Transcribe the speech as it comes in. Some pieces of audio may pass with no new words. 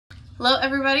Hello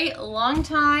everybody, long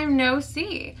time no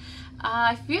see.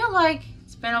 I feel like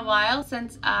it's been a while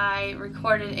since I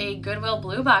recorded a Goodwill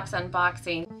Bluebox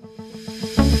unboxing.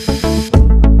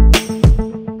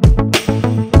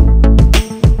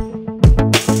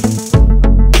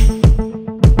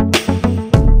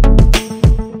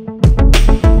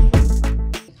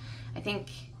 I think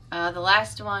the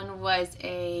last one was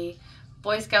a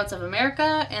Boy Scouts of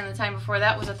America, and the time before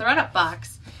that was a ThredUp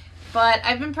box. But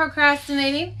I've been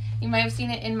procrastinating. You might have seen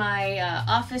it in my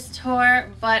office tour,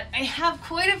 but I have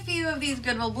quite a few of these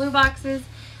Goodwill Blueboxes.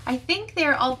 I think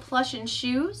they're all Plush and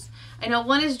shoes. I know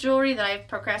one is jewelry that I've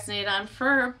procrastinated on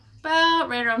for about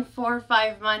right around 4 or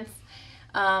 5 months,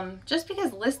 just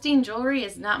because listing jewelry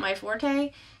is not my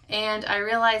forte, and I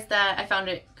realized that I found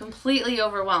it completely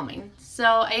overwhelming. So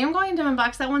I am going to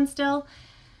unbox that one still.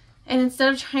 And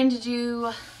instead of trying to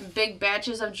do big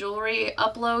batches of jewelry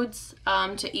uploads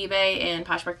to eBay and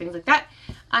Poshmark, things like that,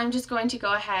 I'm just going to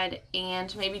go ahead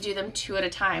and maybe do them 2 at a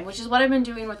time, which is what I've been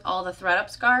doing with all the ThredUp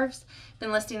scarves.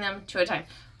 Been listing them 2 at a time.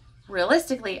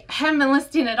 Realistically, I haven't been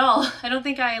listing at all. I don't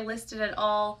think I listed at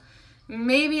all.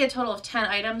 Maybe a total of 10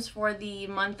 items for the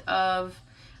month of,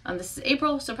 this is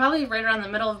April, so probably right around the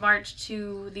middle of March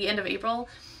to the end of April.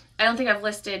 I don't think I've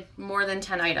listed more than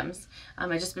 10 items. I've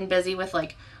just been busy with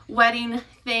like wedding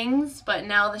things, but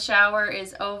now the shower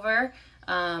is over.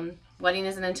 Wedding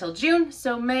isn't until June,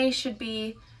 so May should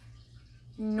be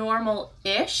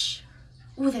normal-ish.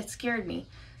 Ooh, that scared me.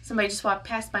 Somebody just walked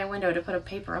past my window to put a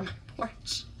paper on my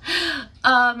porch.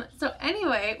 So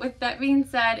anyway, with that being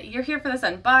said, you're here for this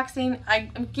unboxing.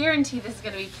 I'm guaranteed this is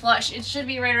going to be plush. It should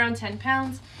be right around 10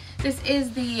 pounds. This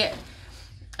is the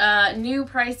new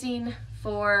pricing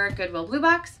for Goodwill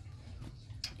Bluebox.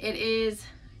 It is,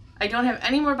 I don't have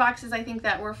any more boxes I think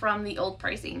that were from the old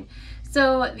pricing.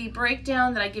 So the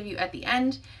breakdown that I give you at the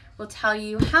end will tell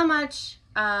you how much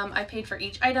I paid for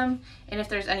each item and if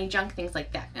there's any junk, things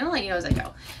like that. And I'll let you know as I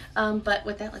go. But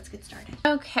with that, let's get started.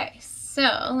 Okay, so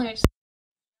let me just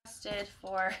adjust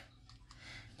for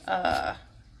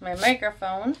my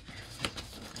microphone.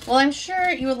 Well, I'm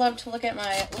sure you would love to look at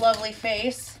my lovely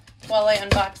face while I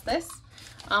unbox this.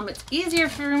 It's easier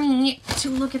for me to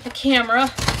look at the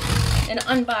camera and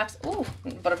unbox. Ooh,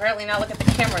 but apparently not look at the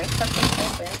camera and cut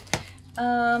this open.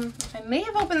 I may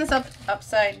have opened this up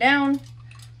upside down.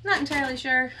 Not entirely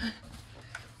sure.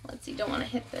 Let's see, don't want to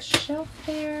hit the shelf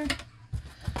there.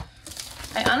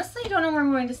 I honestly don't know where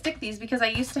I'm going to stick these because I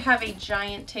used to have a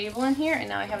giant table in here and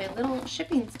now I have a little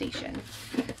shipping station.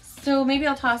 So maybe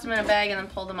I'll toss them in a bag and then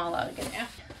pull them all out again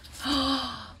after.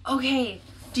 Okay.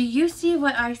 Do you see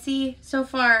what I see so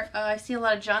far? I see a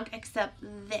lot of junk except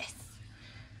this.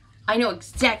 I know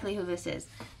exactly who this is.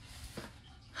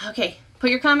 Okay, put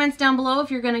your comments down below if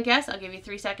you're going to guess. I'll give you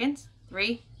 3 seconds.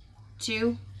 3,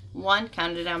 2, 1.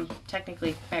 Counted it down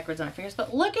technically backwards on my fingers,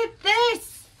 but look at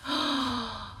this.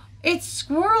 It's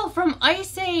Squirrel from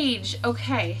Ice Age.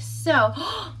 Okay, so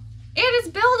it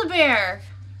is Build-A-Bear.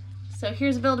 So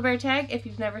here's a Build-A-Bear tag if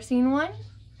you've never seen one.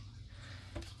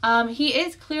 He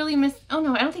is clearly oh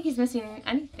no, I don't think he's missing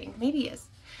anything. Maybe he is.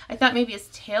 I thought maybe his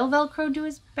tail velcroed to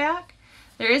his back.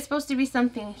 There is supposed to be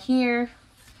something here.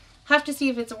 Have to see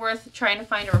if it's worth trying to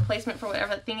find a replacement for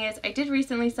whatever that thing is. I did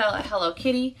recently sell a Hello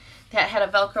Kitty that had a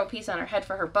velcro piece on her head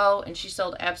for her bow, and she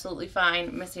sold absolutely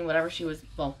fine, missing whatever she was,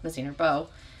 well, missing her bow.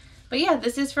 But yeah,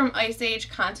 this is from Ice Age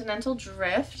Continental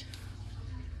Drift.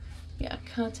 Yeah,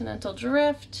 Continental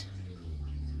Drift.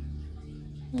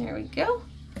 There we go.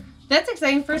 That's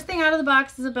exciting. First thing out of the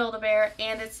box is a Build-A-Bear,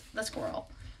 and it's the squirrel.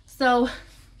 So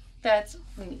that's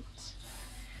neat.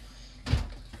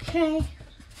 Okay.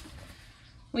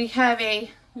 We have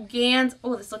a Gans.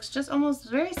 Oh, this looks just almost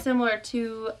very similar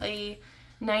to a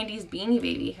 90s Beanie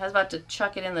Baby. I was about to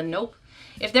chuck it in the nope.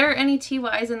 If there are any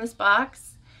TYs in this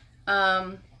box,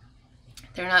 they're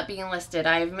not being listed.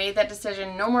 I've made that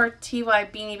decision. No more TY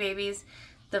Beanie Babies.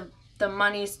 The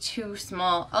money's too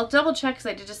small. I'll double check because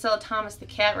I did just sell a Thomas the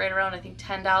Cat right around I think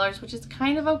 $10, which is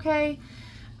kind of okay.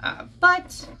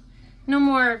 But no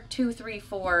more 2, 3,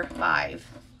 4, 5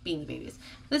 Beanie Babies.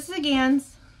 This is a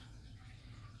Gans.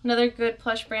 Another good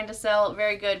Plush brand to sell.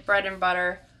 Very good bread and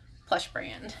butter Plush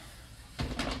brand.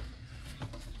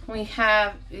 We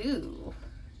have, ooh.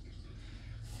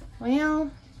 Well,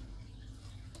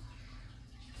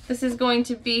 this is going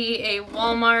to be a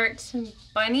Walmart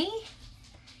bunny.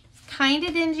 Kind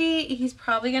of dingy. He's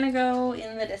probably going to go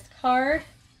in the discard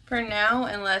for now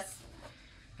unless,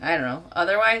 I don't know,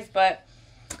 otherwise, but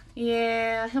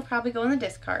yeah, he'll probably go in the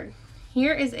discard.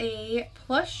 Here is a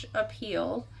Plush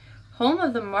Appeal, home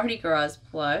of the Mardi Gras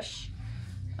plush.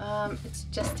 It's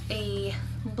just a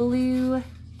blue,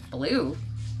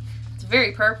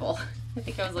 very purple. I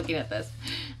think I was looking at this.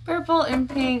 Purple and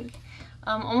pink,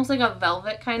 almost like a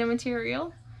velvet kind of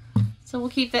material. So we'll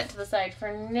keep that to the side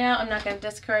for now. I'm not going to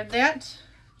discard that.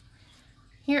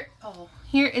 Here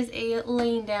is a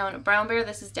laying down brown bear.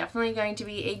 This is definitely going to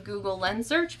be a Google Lens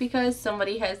search because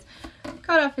somebody has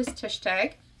cut off his tush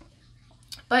tag.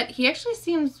 But he actually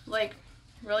seems like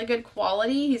really good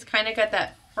quality. He's kind of got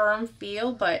that firm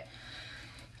feel, but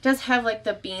it does have like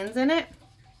the beans in it.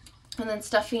 And then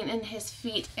stuffing in his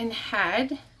feet and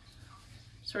head.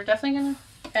 So we're definitely going to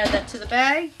add that to the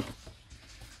bag.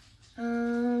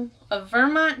 A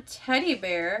Vermont teddy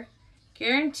bear,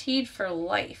 guaranteed for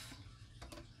life.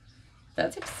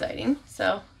 That's exciting.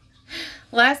 So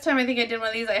last time I think I did one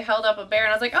of these, I held up a bear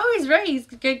and I was like, oh, he's right, he's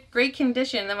good, great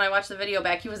condition. And then when I watched the video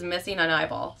back, he was missing an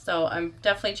eyeball. So I'm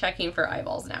definitely checking for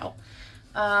eyeballs now.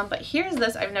 But here's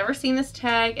this. I've never seen this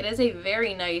tag. It is a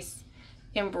very nice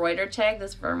embroidered tag,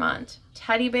 this Vermont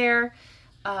teddy bear.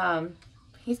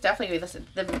 He's definitely good. Listen,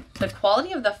 the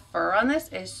quality of the fur on this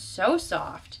is so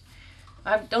soft.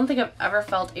 I don't think I've ever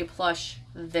felt a plush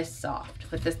this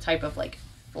soft with this type of like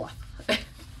fluff.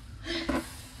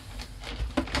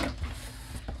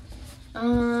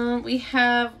 We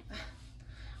have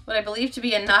what I believe to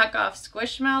be a knockoff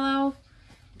Squishmallow.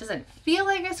 It doesn't feel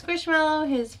like a Squishmallow.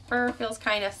 His fur feels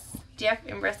kind of stiff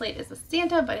and bristly. It is a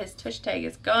Santa, but his tush tag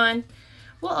is gone.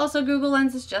 We'll also Google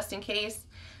Lens this just in case.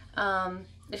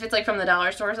 If it's like from the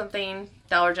dollar store or something,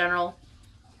 Dollar General,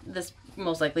 this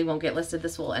most likely won't get listed.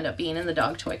 This will end up being in the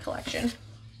dog toy collection.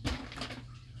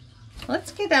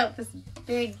 Let's get out this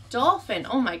big dolphin.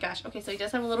 Oh my gosh. Okay, so he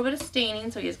does have a little bit of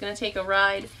staining, so he's going to take a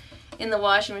ride in the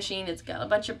washing machine. It's got a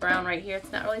bunch of brown right here.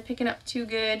 It's not really picking up too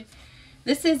good.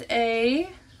 This is a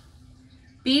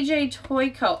BJ Toy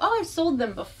Co. Oh, I've sold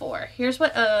them before. Here's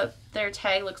what their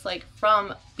tag looks like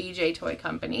from BJ Toy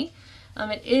Company.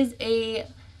 It is a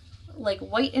like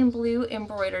white and blue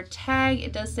embroidered tag.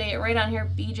 It does say it right on here,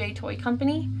 BJ Toy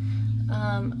Company.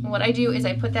 What I do is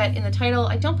I put that in the title.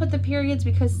 I don't put the periods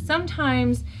because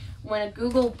sometimes when a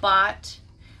Google bot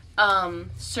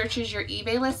searches your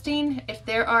eBay listing, if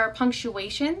there are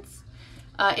punctuations,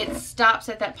 it stops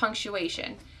at that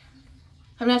punctuation.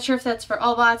 I'm not sure if that's for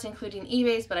all bots, including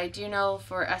eBay's, but I do know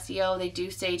for SEO, they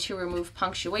do say to remove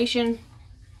punctuation.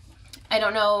 I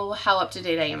don't know how up to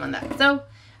date I am on that. So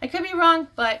I could be wrong,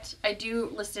 but I do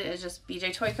list it as just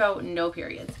BJ Toy Co, no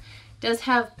periods. It does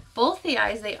have both the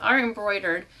eyes. They are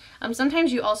embroidered.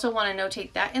 Sometimes you also want to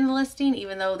notate that in the listing,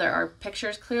 even though there are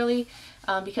pictures clearly,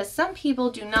 because some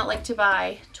people do not like to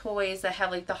buy toys that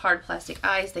have like the hard plastic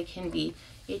eyes. They can be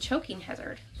a choking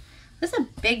hazard. This is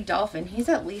a big dolphin. He's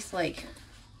at least like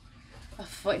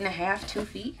 1.5 feet, 2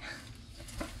 feet.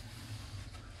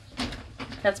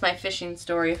 That's my fishing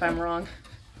story if I'm wrong.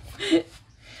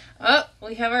 Oh,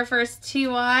 we have our first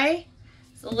TY.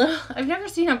 It's a little, I've never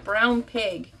seen a brown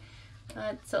pig.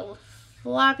 It's a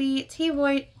floppy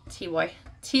TY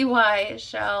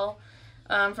shell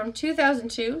from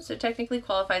 2002, so technically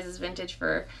qualifies as vintage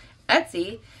for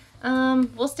Etsy.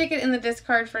 We'll stick it in the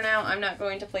discard for now. I'm not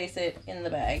going to place it in the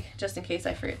bag, just in case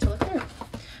I forget to look through.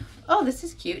 Oh, this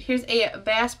is cute. Here's a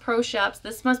Bass Pro Shops.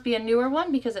 This must be a newer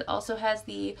one because it also has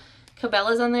the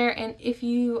Cabela's on there, and if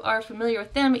you are familiar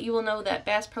with them, you will know that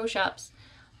Bass Pro Shops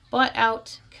bought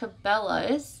out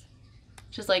Cabela's,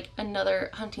 which is like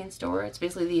another hunting store. It's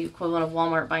basically the equivalent of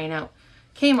Walmart buying out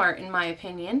Kmart, in my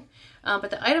opinion. But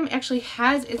the item actually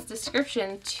has its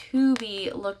description to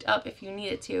be looked up if you need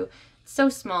it to. It's so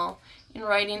small in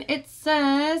writing. It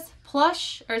says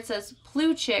Plush, or it says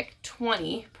Blue Chick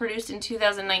 20, produced in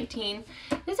 2019.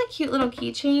 It's a cute little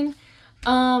keychain.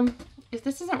 If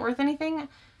this isn't worth anything,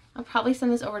 I'll probably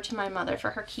send this over to my mother for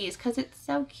her keys because it's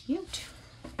so cute.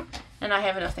 And I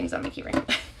have enough things on my key ring.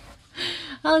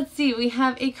 Let's see. We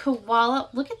have a koala.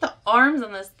 Look at the arms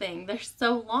on this thing. They're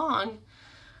so long.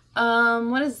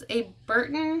 What is a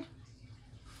Burton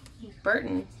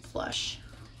plush?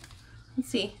 Let's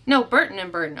see. No, Burton and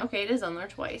Burton. Okay, it is on there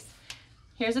twice.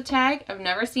 Here's a tag. I've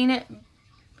never seen it.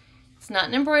 It's not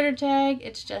an embroidered tag.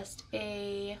 It's just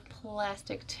a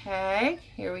plastic tag.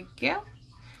 Here we go.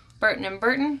 Burton and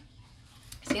Burton.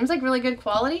 Seems like really good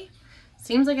quality.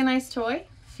 Seems like a nice toy.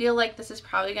 Feel like this is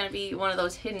probably going to be one of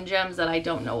those hidden gems that I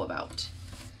don't know about.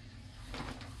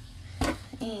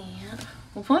 And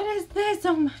what is this?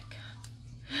 Oh my god.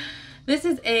 This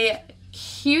is a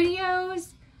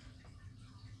Cutio's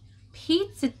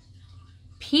Pizzitos.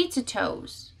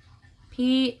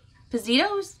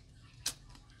 Pizzitos?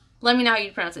 Let me know how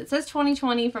you pronounce it. It says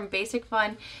 2020 from Basic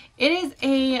Fun. It is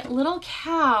a little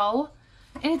cow,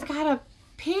 and it's got a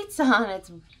pizza on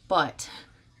its butt.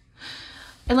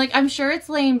 And like, I'm sure it's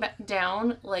laying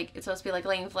down, like it's supposed to be like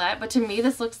laying flat, but to me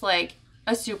this looks like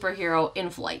a superhero in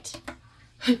flight.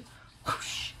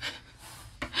 Whoosh.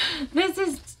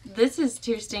 This is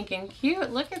too stinking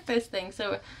cute. Look at this thing.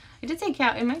 So I did say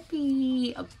cow. It might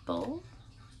be a bull,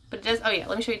 but it does. Oh yeah,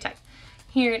 let me show you the tag.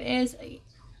 Here it is.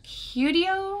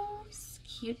 Cutios.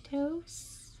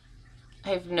 I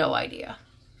have no idea.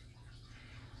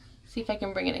 See if I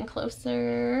can bring it in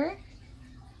closer.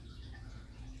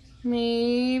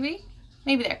 Maybe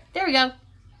there. There we go.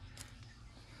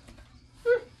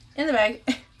 In the bag.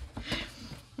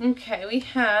 Okay, we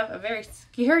have a very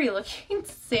scary looking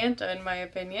Santa in my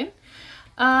opinion.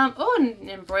 Oh, an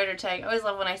embroidered tag. I always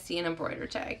love when I see an embroidered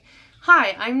tag.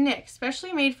 Hi, I'm Nick,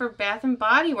 specially made for Bath and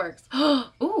Body Works.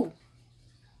 Ooh.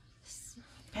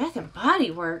 Bath and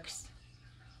Body Works.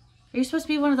 Are you supposed to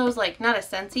be one of those, like, not a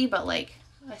Scentsy, but like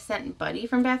a scent buddy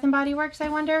from Bath and Body Works, I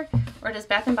wonder? Or does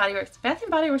Bath and Body Works... Bath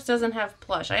and Body Works doesn't have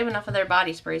Plush. I have enough of their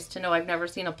body sprays to know I've never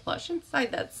seen a Plush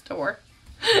inside that store.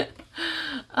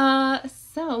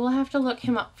 So we'll have to look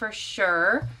him up for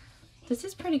sure. This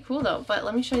is pretty cool though, but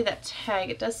let me show you that tag.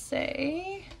 It does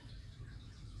say,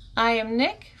 I am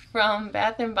Nick from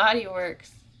Bath and Body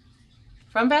Works.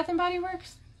 From Bath and Body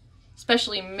Works?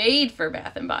 Specially made for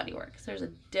Bath and Body Works. There's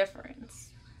a difference.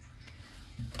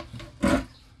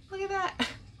 Look at that.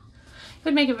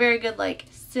 Would make a very good like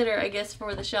sitter, I guess,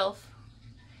 for the shelf.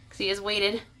 Because he is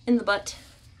weighted in the butt.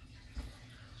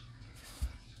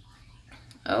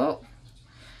 Oh.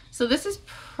 So this is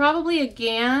probably a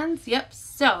Gans. Yep.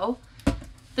 So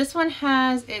this one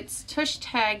has its tush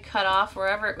tag cut off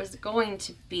wherever it was going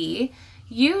to be.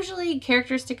 Usually the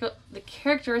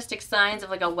characteristic signs of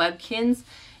like a Webkinz,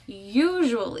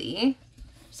 usually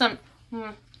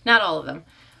not all of them,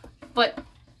 but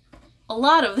a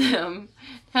lot of them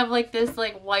have like this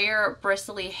like wire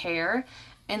bristly hair.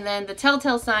 And then the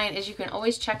telltale sign is you can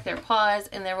always check their paws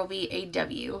and there will be a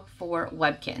W for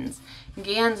Webkinz.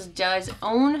 Gans does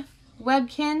own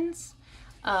Webkinz.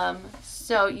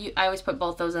 So I always put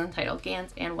both those in the title,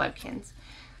 Gans and Webkinz.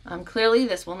 Clearly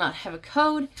this will not have a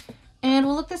code. And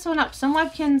we'll look this one up. Some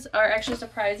Webkinz are actually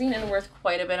surprising and worth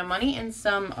quite a bit of money, and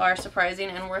some are surprising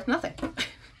and worth nothing.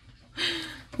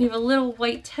 We have a little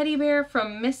white teddy bear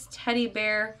from Miss Teddy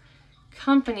Bear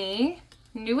Company.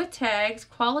 New with tags,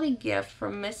 quality gift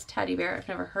from Miss Teddy Bear. I've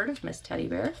never heard of Miss Teddy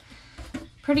Bear.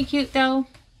 Pretty cute though.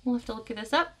 We'll have to look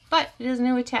this up, but it is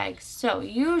new with tags. So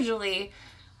usually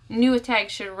new with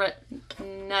tags should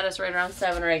net us right around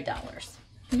 $7 or $8.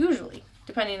 Usually,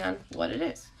 depending on what it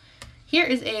is. Here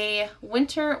is a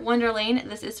Winter Wonderlane.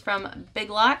 This is from Big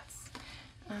Lots.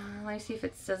 Let me see if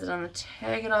it says it on the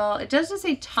tag at all. It does just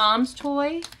say Tom's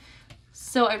Toy.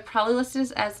 So I probably listed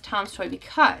this as Tom's Toy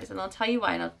because, and I'll tell you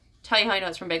why, and I'll tell you how I know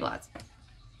it's from Big Lots.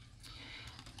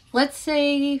 Let's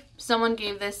say someone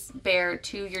gave this bear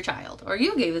to your child, or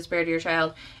you gave this bear to your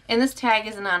child, and this tag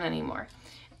isn't on anymore.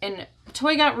 And the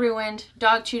toy got ruined,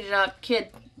 dog chewed it up, kid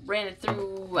ran it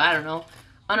through, I don't know,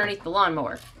 underneath the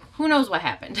lawnmower. Who knows what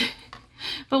happened?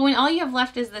 But when all you have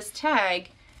left is this tag,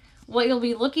 what you'll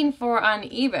be looking for on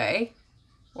eBay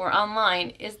or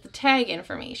online is the tag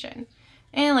information.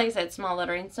 And like I said, small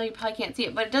lettering, so you probably can't see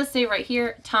it. But it does say right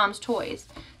here, Tom's Toys.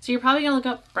 So you're probably going to look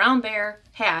up brown bear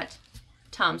hat,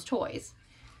 Tom's Toys.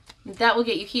 That will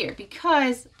get you here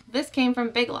because this came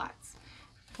from Big Lots.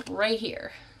 Right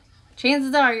here.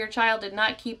 Chances are your child did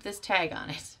not keep this tag on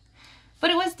it.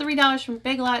 But it was $3 from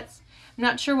Big Lots. I'm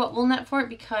not sure what we'll net for it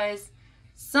because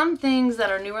some things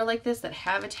that are newer like this that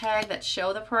have a tag that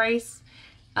show the price,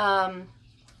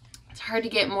 it's hard to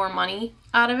get more money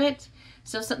out of it.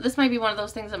 So this might be one of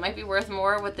those things that might be worth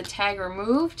more with the tag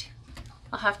removed.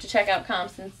 I'll have to check out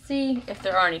comps and see if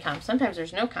there are any comps. Sometimes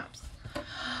there's no comps.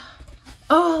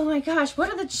 Oh my gosh, what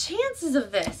are the chances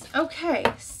of this? Okay,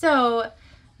 so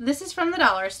this is from the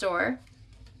dollar store.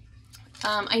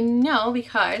 I know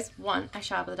because, one, I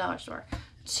shop at the dollar store.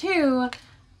 Two,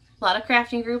 a lot of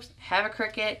crafting groups have a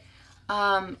Cricut.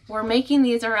 We're making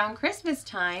these around Christmas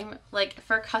time, like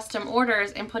for custom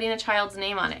orders and putting a child's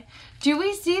name on it. Do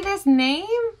we see this name?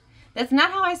 That's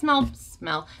not how I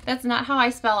That's not how I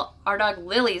spell our dog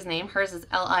Lily's name. Hers is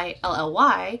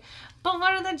L-I-L-L-Y. But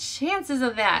what are the chances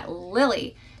of that?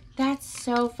 Lily. That's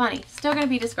so funny. Still gonna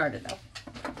be discarded though.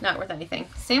 Not worth anything.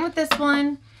 Same with this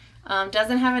one.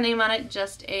 Doesn't have a name on it,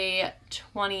 just a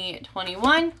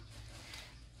 2021.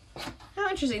 How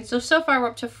interesting. So far we're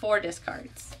up to 4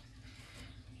 discards.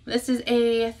 This is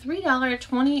a $3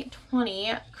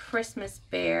 2020 Christmas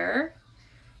bear,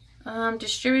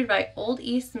 distributed by Old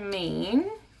East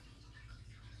Maine.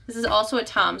 This is also a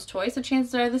Tom's Toy, so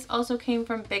chances are this also came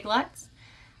from Big Lots,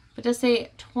 but it does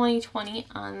say 2020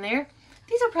 on there.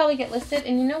 these will probably get listed.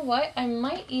 And you know what? I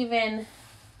might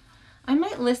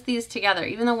list these together.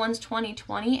 Even though one's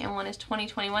 2020 and one is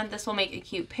 2021, this will make a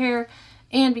cute pair.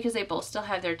 And because they both still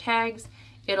have their tags,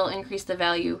 it'll increase the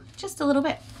value just a little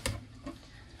bit.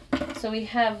 So we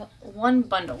have one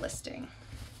bundle listing.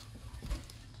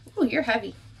 Oh, you're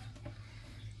heavy.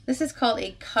 This is called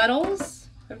a Cuddles.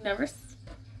 I've never,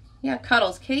 yeah,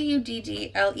 Cuddles,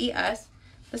 Kuddles.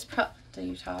 This do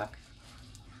you talk?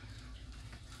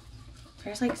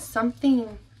 There's like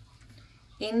something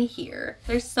in here.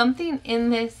 There's something in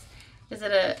this. Is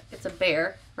it it's a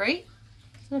bear, right?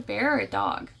 Is it a bear or a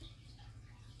dog?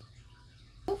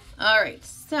 All right,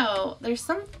 so there's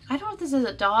some, I don't know if this is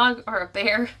a dog or a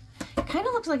bear. It kind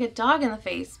of looks like a dog in the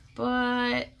face,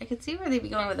 but I could see where they'd be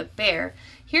going with a bear.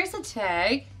 Here's the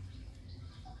tag.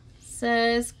 It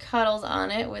says Cuddles on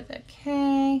it with a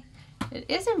K. It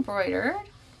is embroidered.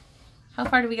 How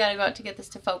far do we gotta go out to get this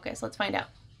to focus? Let's find out.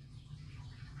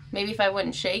 Maybe if I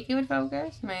wouldn't shake, it would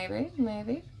focus. Maybe,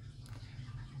 maybe.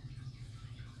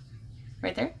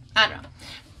 Right there? I don't know.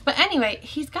 But anyway,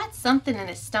 he's got something in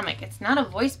his stomach. It's not a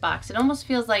voice box. It almost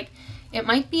feels like it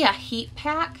might be a heat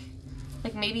pack.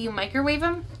 Like maybe you microwave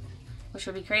him, which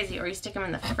would be crazy. Or you stick him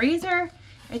in the freezer.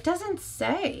 It doesn't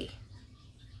say.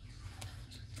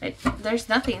 There's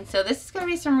nothing. So this is going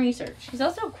to be some research. He's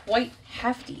also quite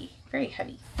hefty. Very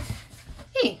heavy.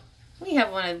 Hey, we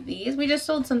have one of these. We just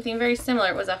sold something very similar.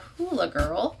 It was a hula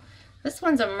girl. This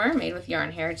one's a mermaid with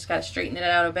yarn hair. Just got to straighten it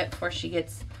out a bit before she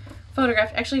gets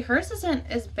photographed. Actually, hers isn't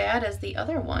as bad as the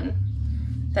other one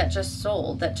that just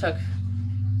sold that took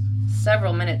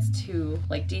several minutes to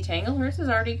like detangle. Hers is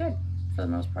already good for the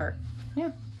most part.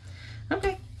 Yeah.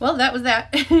 Okay. Well, that was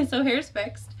that. So hair's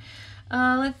fixed.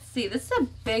 Let's see. This is a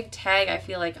big tag, I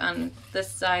feel like, on this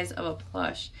size of a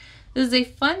plush. This is a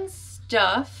Fun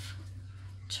Stuff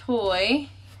toy.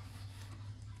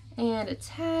 And a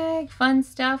tag. Fun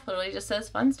Stuff. Literally just says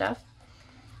Fun Stuff.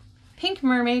 Pink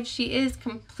mermaid. She is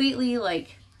completely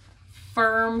like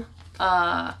firm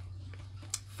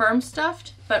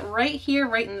stuffed, but right here,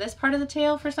 right in this part of the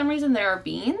tail, for some reason there are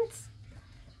beans.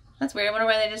 That's weird. I wonder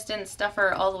why they just didn't stuff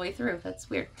her all the way through. That's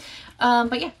weird.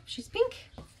 But yeah, she's pink,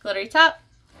 glittery top.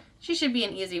 She should be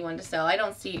an easy one to sell. I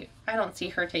don't see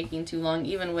her taking too long,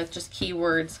 even with just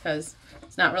keywords, because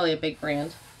it's not really a big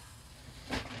brand.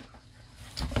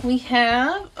 We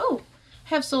have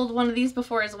sold one of these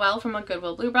before as well from a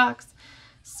Goodwill Bluebox.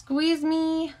 Squeeze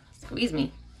Me.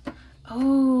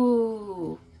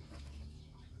 Oh.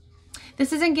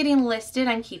 This isn't getting listed.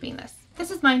 I'm keeping this.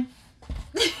 This is mine.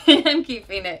 I'm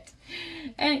keeping it.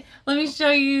 And let me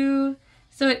show you.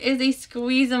 So it is a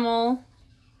squeezable.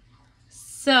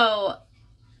 So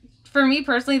for me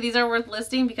personally, these are worth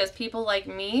listing because people like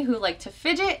me who like to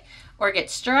fidget or get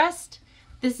stressed,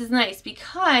 this is nice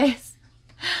because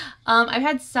I've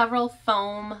had several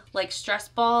foam like stress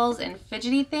balls and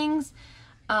fidgety things.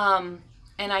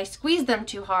 And I squeezed them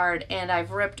too hard and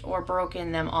I've ripped or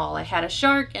broken them all. I had a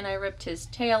shark and I ripped his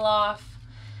tail off.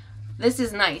 This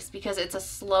is nice because it's a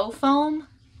slow foam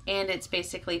and it's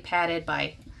basically padded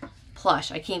by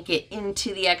Plush. I can't get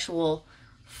into the actual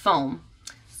foam.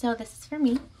 So this is for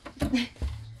me.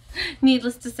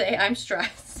 Needless to say, I'm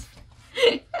stressed.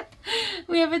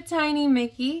 We have a tiny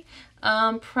Mickey.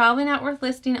 Probably not worth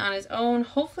listing on his own.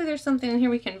 Hopefully there's something in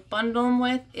here we can bundle him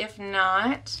with. If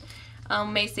not,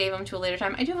 may save them to a later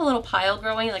time. I do have a little pile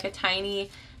growing, like a tiny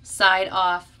side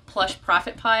off Plush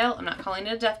profit pile. I'm not calling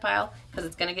it a death pile because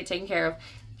it's going to get taken care of.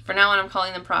 For now on, I'm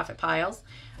calling them profit piles.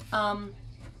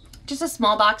 Just a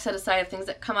small box set aside of things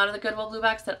that come out of the Goodwill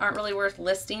Bluebox that aren't really worth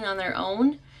listing on their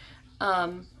own,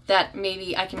 that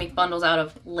maybe I can make bundles out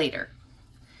of later.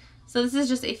 So this is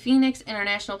just a Phoenix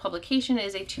International publication. It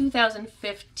is a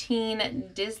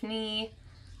 2015 Disney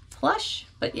plush,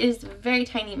 but it is very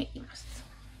tiny Mickey Mouse.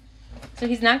 So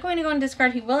he's not going to go in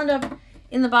discard. He will end up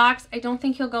in the box. I don't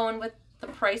think he'll go in with the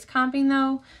price comping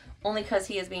though, only because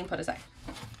he is being put aside.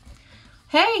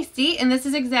 Hey, see, and this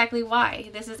is exactly why.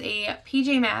 This is a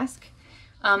PJ Mask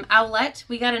Owlette.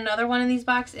 We got another one in these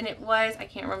boxes, and it was, I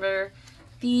can't remember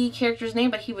the character's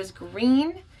name, but he was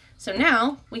green. So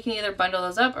now we can either bundle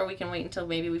those up or we can wait until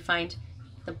maybe we find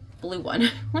the blue one,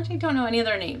 which I don't know any of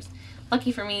their names.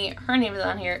 Lucky for me, her name is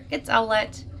on here. It's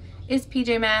Owlette, it's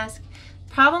PJ Mask.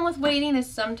 Problem with waiting is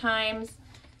sometimes,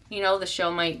 you know, the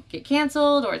show might get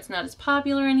canceled or it's not as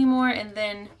popular anymore, and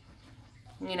then,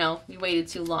 you know, you waited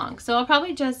too long. So I'll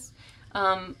probably just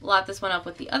lot this one up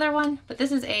with the other one. But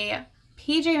this is a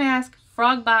PJ Mask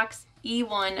Frog Box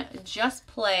E1 Just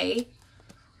Play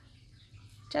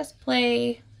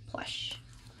plush.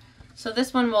 So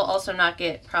this one will also not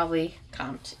get probably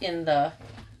comped in the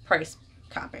price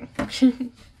comping.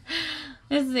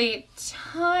 This is a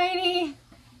tiny,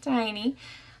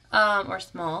 or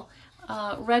small,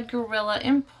 red gorilla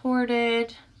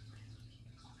imported.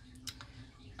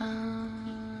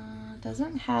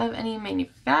 Doesn't have any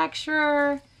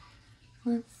manufacturer.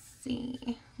 Let's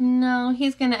see. No,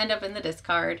 he's gonna end up in the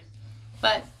discard,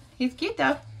 but he's cute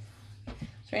though.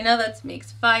 So right now that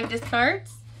makes 5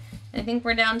 discards. I think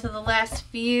we're down to the last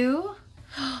few.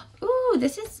 Ooh,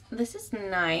 this is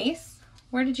nice.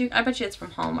 Where did you? I bet you it's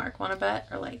from Hallmark. Want to bet?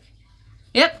 Or like,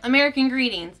 yep, American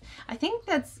Greetings. I think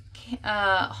that's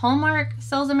Hallmark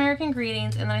sells American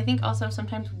Greetings, and then I think also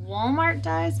sometimes Walmart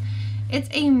does. It's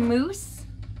a moose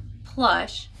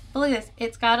plush. But look at this.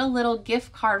 It's got a little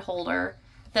gift card holder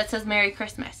that says Merry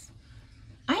Christmas.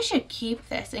 I should keep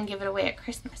this and give it away at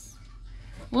Christmas.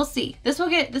 We'll see. This will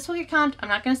get comped. I'm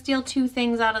not going to steal 2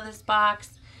 things out of this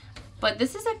box, but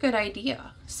this is a good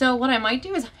idea. So what I might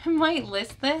do is I might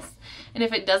list this, and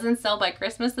if it doesn't sell by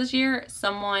Christmas this year,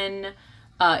 someone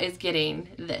is getting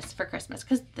this for Christmas,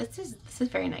 because this is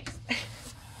very nice.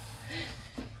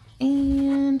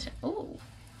 And oh,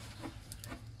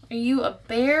 are you a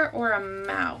bear or a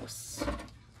mouse?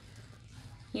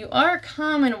 You are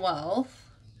Commonwealth.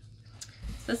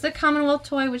 So this is a Commonwealth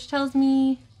toy, which tells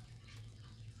me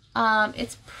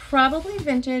it's probably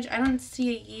vintage. I don't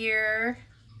see a year.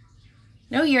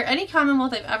 No year. Any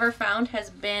Commonwealth I've ever found has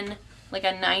been like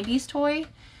a 90s toy.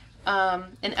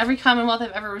 And every Commonwealth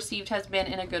I've ever received has been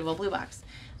in a Goodwill Bluebox.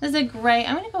 This is a gray.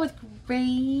 I'm going to go with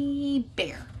Gray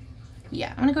Bear.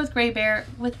 Yeah, I'm going to go with Gray Bear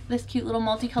with this cute little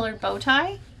multicolored bow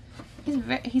tie.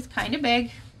 He's kind of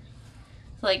big.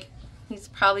 Like, he's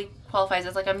probably qualifies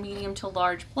as like a medium to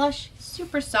large plush.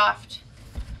 Super soft.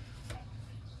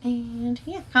 And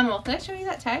yeah, Commonwealth. Did I show you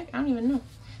that tag? I don't even know.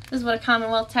 This is what a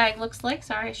Commonwealth tag looks like.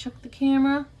 Sorry, I shook the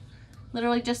camera.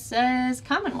 Literally just says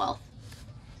Commonwealth.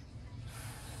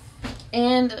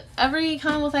 And every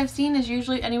Commonwealth I've seen is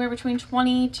usually anywhere between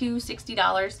 $20 to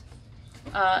 $60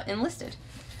 enlisted.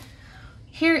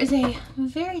 Here is a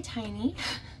very tiny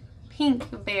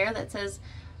pink bear that says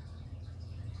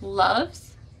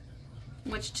Loves,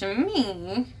 which to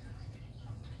me,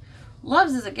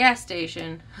 Loves is a gas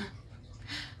station.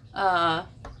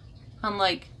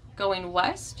 Unlike going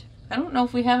west. I don't know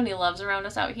if we have any Loves around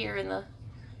us out here in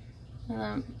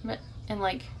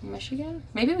like Michigan.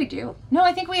 Maybe we do. No,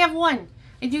 I think we have one.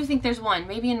 I do think there's one.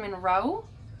 Maybe in Monroe.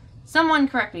 Someone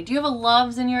correct me. Do you have a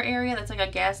Loves in your area that's like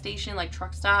a gas station, like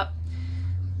truck stop?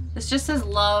 This just says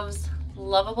Loves,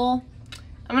 lovable.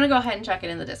 I'm gonna go ahead and check it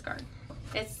in the discard.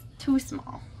 It's too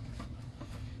small.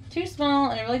 Too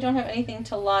small, and I really don't have anything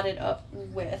to lot it up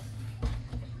with.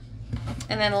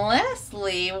 And then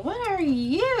lastly, what are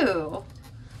you?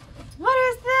 What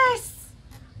is this?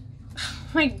 Oh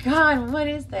my God, what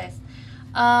is this?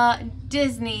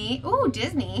 Disney. Ooh,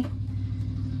 Disney.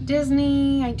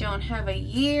 Disney, I don't have a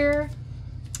year.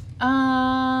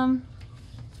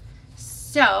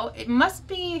 So it must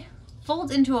be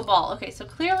folds into a ball. Okay, so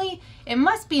clearly it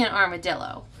must be an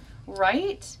armadillo,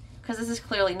 right? Because this is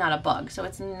clearly not a bug, so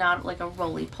it's not like a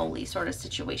roly-poly sort of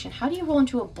situation. How do you roll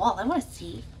into a ball? I want to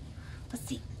see. Let's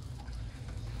see.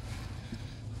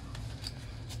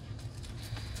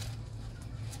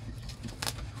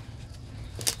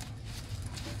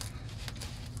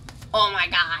 Oh my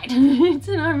God, it's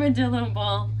an armadillo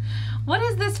ball. What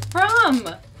is this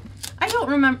from? I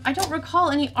don't recall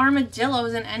any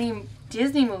armadillos in any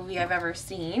Disney movie I've ever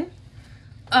seen.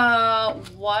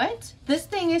 What? This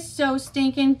thing is so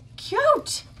stinking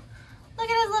cute. Look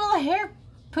at his little hair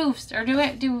poofs. Or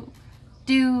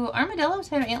do armadillos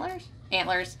have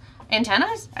antlers?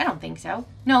 Antennas? I don't think so.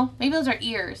 No, maybe those are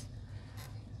ears.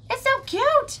 It's so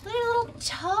cute. Look at his little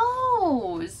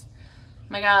toes.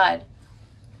 My God.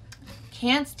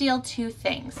 Can't steal 2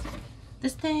 things.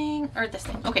 This thing or this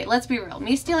thing. Okay, let's be real.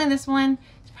 Me stealing this one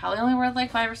is probably only worth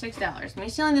like $5 or $6. Me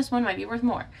stealing this one might be worth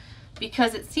more,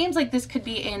 because it seems like this could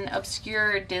be an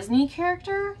obscure Disney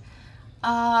character.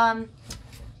 I'm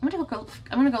gonna go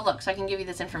look so I can give you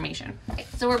this information. Okay,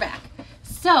 so we're back.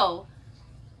 So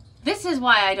this is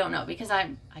why I don't know, because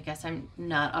I guess I'm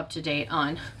not up to date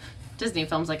on Disney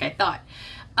films like I thought.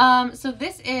 So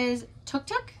this is Tuk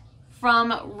Tuk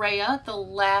from Raya the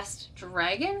Last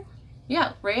Dragon.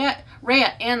 Yeah,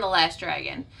 Raya and the Last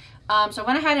Dragon. So I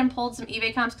went ahead and pulled some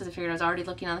eBay comps because I figured I was already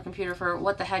looking on the computer for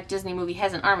what the heck Disney movie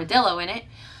has an armadillo in it.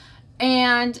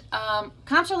 And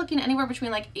comps are looking anywhere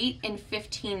between like $8 and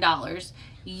 $15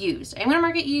 used. I'm going to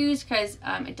mark it used because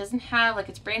it doesn't have like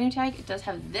its brand new tag. It does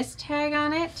have this tag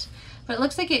on it. But it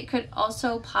looks like it could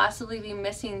also possibly be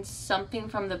missing something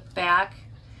from the back.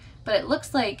 But it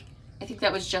looks like, I think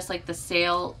that was just like the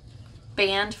sale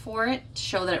band for it to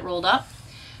show that it rolled up.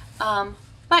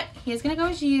 but he is going to go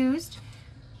as used.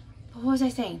 What was I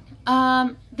saying?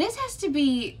 This has to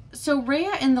be, so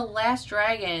Raya and the Last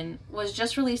Dragon was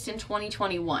just released in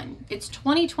 2021. It's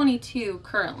 2022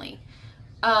 currently.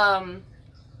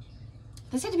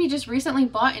 This had to be just recently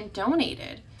bought and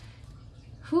donated.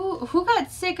 Who got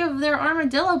sick of their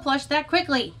armadillo plush that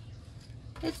quickly?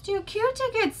 It's too cute to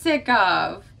get sick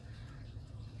of.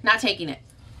 Not taking it.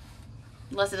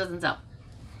 Unless it doesn't sell.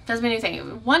 That's my new thing.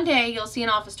 One day you'll see an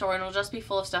office tour and it'll just be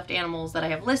full of stuffed animals that I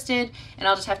have listed, and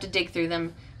I'll just have to dig through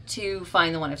them to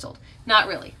find the one I've sold. Not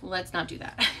really. Let's not do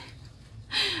that.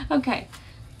 Okay.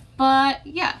 But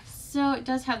yeah, so it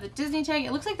does have the Disney tag.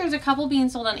 It looks like there's a couple being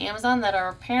sold on Amazon that are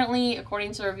apparently,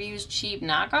 according to reviews, cheap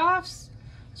knockoffs.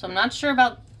 So I'm not sure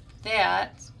about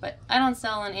that, but I don't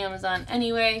sell on Amazon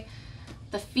anyway.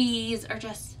 The fees are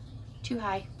just too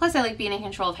high. Plus, I like being in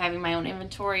control of having my own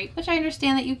inventory, which I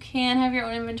understand that you can have your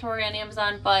own inventory on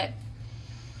Amazon, but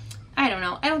I don't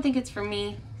know. I don't think it's for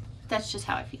me. That's just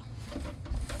how I feel.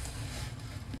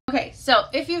 Okay, so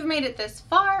if you've made it this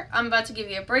far, I'm about to give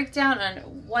you a breakdown on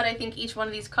what I think each one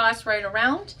of these costs right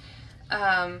around.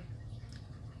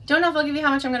 Don't know if I'll give you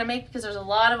how much I'm going to make because there's a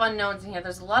lot of unknowns in here.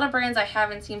 There's a lot of brands I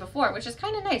haven't seen before, which is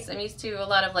kind of nice. I'm used to a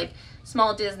lot of like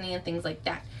small Disney and things like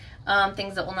that.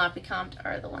 Things that will not be comped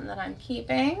are the one that I'm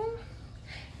keeping.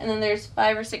 And then there's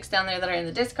 5 or 6 down there that are in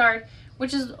the discard,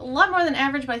 which is a lot more than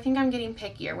average, but I think I'm getting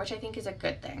pickier, which I think is a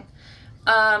good thing.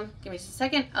 Give me just a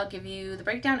second. I'll give you the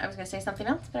breakdown. I was going to say something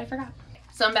else, but I forgot.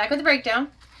 So I'm back with the breakdown.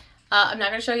 I'm not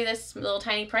going to show you this little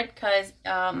tiny print because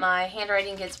my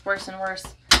handwriting gets worse and worse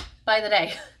by the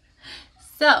day.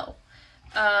 So,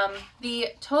 the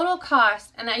total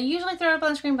cost, and I usually throw it up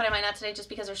on the screen, but I might not today just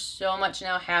because there's so much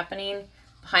now happening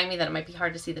behind me that it might be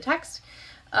hard to see the text.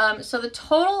 So the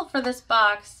total for this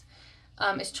box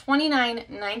is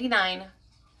 $29.99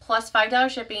 plus $5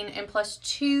 shipping and plus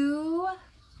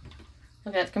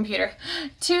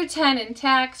 $2.10 in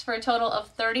tax for a total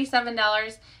of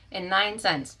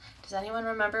 $37.09. Does anyone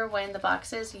remember when the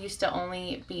boxes used to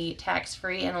only be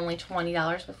tax-free and only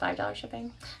 $20 with $5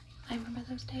 shipping? I remember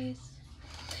those days.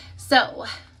 So,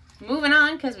 moving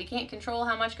on, because we can't control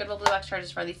how much Goodwill Bluebox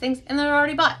charges for these things, and they're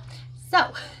already bought.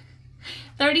 So,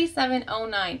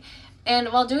 $37.09. And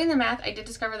while doing the math, I did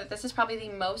discover that this is probably the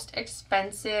most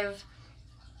expensive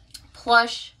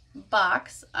plush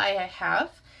box I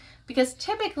have. Because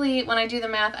typically, when I do the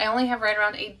math, I only have right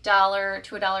around $1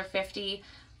 to $1.50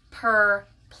 per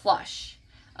plush.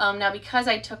 Now, because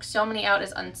I took so many out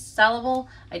as unsellable,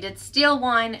 I did steal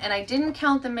one, and I didn't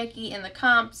count the Mickey in the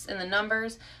comps and the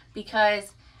numbers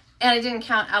because, and I didn't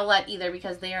count Owlette either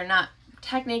because they are not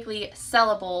technically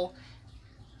sellable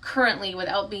currently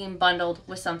without being bundled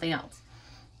with something else.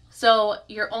 So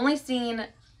you're only seeing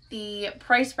the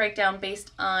price breakdown based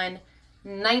on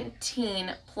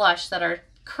 19 plush that are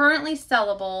currently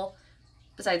sellable,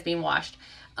 besides being washed,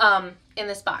 in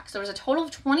this box. There was a total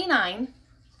of 29.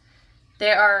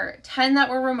 There are 10 that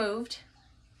were removed.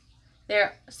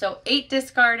 So 8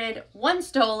 discarded, 1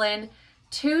 stolen,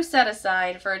 2 set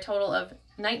aside for a total of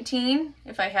 19.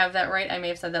 If I have that right, I may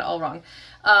have said that all wrong.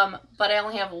 But I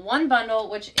only have 1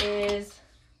 bundle, which is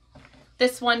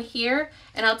this one here.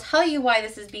 And I'll tell you why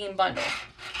this is being bundled.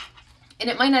 And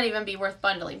it might not even be worth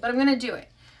bundling, but I'm going to do it.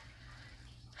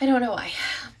 I don't know why.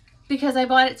 Because I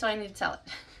bought it, so I need to sell it.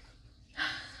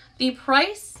 The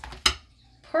price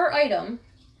per item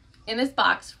in this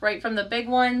box, right from the big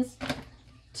ones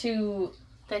to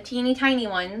the teeny tiny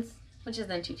ones, which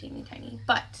isn't too teeny tiny,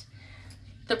 but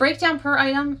the breakdown per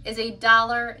item is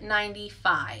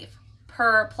 $1.95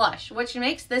 per plush, which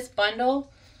makes this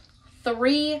bundle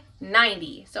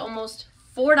 $3.90, so almost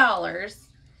 $4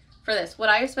 for this. Would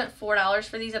I have spent $4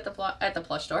 for these at the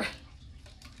plush store?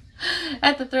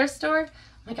 At the thrift store?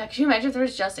 Oh my god, can you imagine if there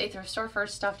was just a thrift store for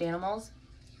stuffed animals?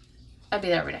 I'd be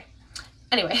there every day.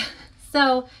 Anyway,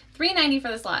 so $3.90 for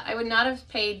this lot. I would not have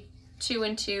paid 2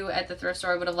 and 2 at the thrift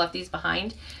store. I would have left these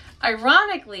behind.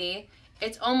 Ironically,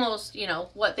 it's almost, you know,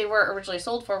 what they were originally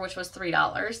sold for, which was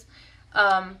 $3.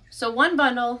 So 1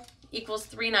 bundle equals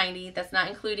 $3.90. That's not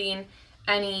including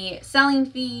any selling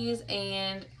fees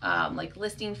and like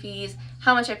listing fees,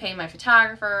 how much I pay my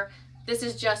photographer. This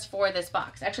is just for this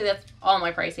box. Actually, that's all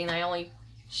my pricing. I only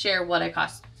share what it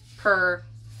costs per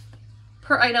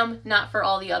item, not for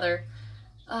all the other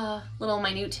little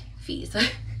minute fees.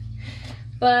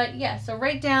 But yeah, so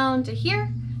right down to here,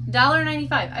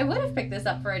 $1.95. I would have picked this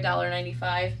up for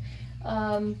 $1.95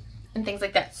 and things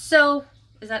like that. So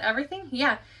is that everything?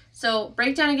 Yeah. So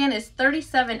breakdown again is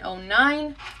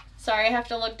 $37.09. Sorry, I have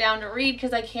to look down to read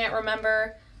because I can't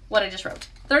remember what I just wrote.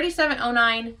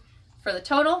 $37.09 for the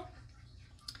total.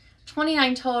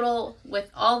 29 total with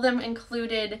all of them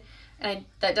included, and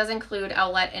that does include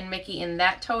Owlette and Mickey in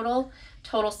that total.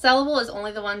 Total sellable is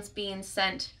only the ones being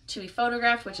sent to be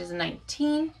photographed, which is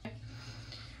 19.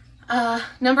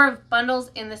 Number of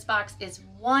bundles in this box is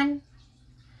 1.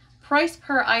 Price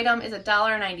per item is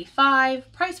 $1.95.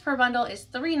 Price per bundle is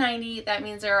 $3.90. That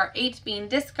means there are 8 being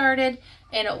discarded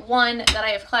and 1 that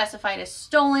I have classified as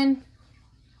stolen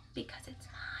because it's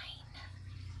mine.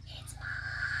 It's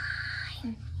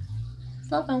mine.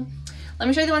 Slow phone. Let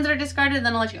me show you the ones that are discarded and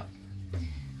then I'll let you go.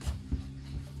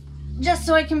 Just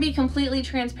so I can be completely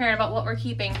transparent about what we're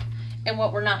keeping and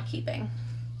what we're not keeping.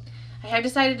 I have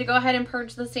decided to go ahead and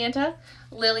purge the Santa.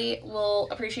 Lily will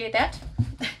appreciate that.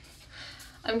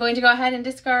 I'm going to go ahead and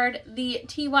discard the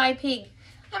TY Pig.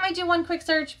 I might do one quick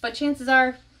search, but chances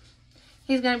are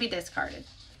he's going to be discarded.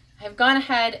 I've gone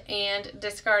ahead and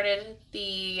discarded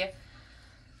the,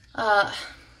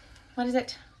 what is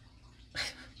it?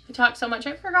 I talked so much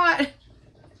I forgot.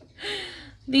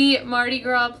 The Mardi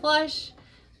Gras plush.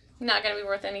 Not going to be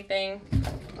worth anything.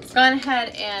 Gone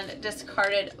ahead and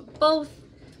discarded both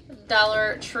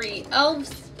Dollar Tree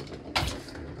elves.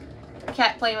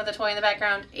 Cat playing with a toy in the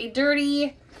background. A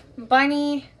dirty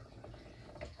bunny.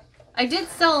 I did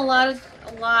sell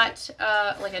not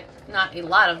a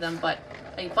lot of them, but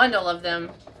a bundle of them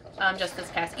just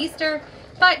this past Easter,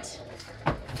 but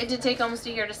it did take almost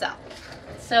a year to sell.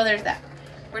 So there's that.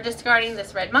 We're discarding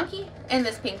this red monkey and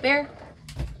this pink bear.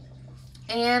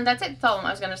 And that's it. That's all. I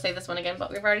was going to say this one again,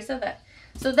 but we've already said that.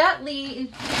 So that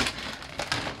leaves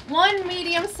one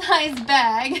medium-sized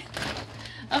bag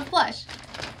of plush.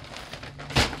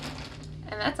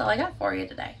 And that's all I got for you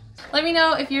today. Let me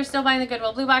know if you're still buying the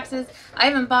Goodwill Blue boxes. I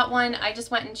haven't bought one. I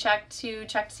just went and checked to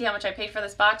see how much I paid for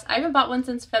this box. I haven't bought one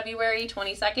since February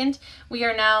 22nd. We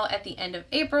are now at the end of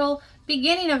April,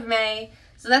 beginning of May.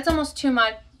 So that's almost 2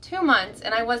 months,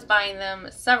 and I was buying them,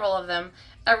 several of them,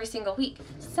 every single week.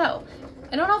 So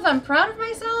I don't know if I'm proud of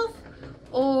myself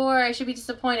or I should be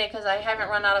disappointed because I haven't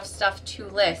run out of stuff to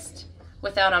list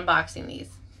without unboxing these.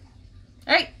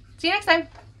 All right, see you next time.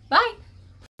 Bye.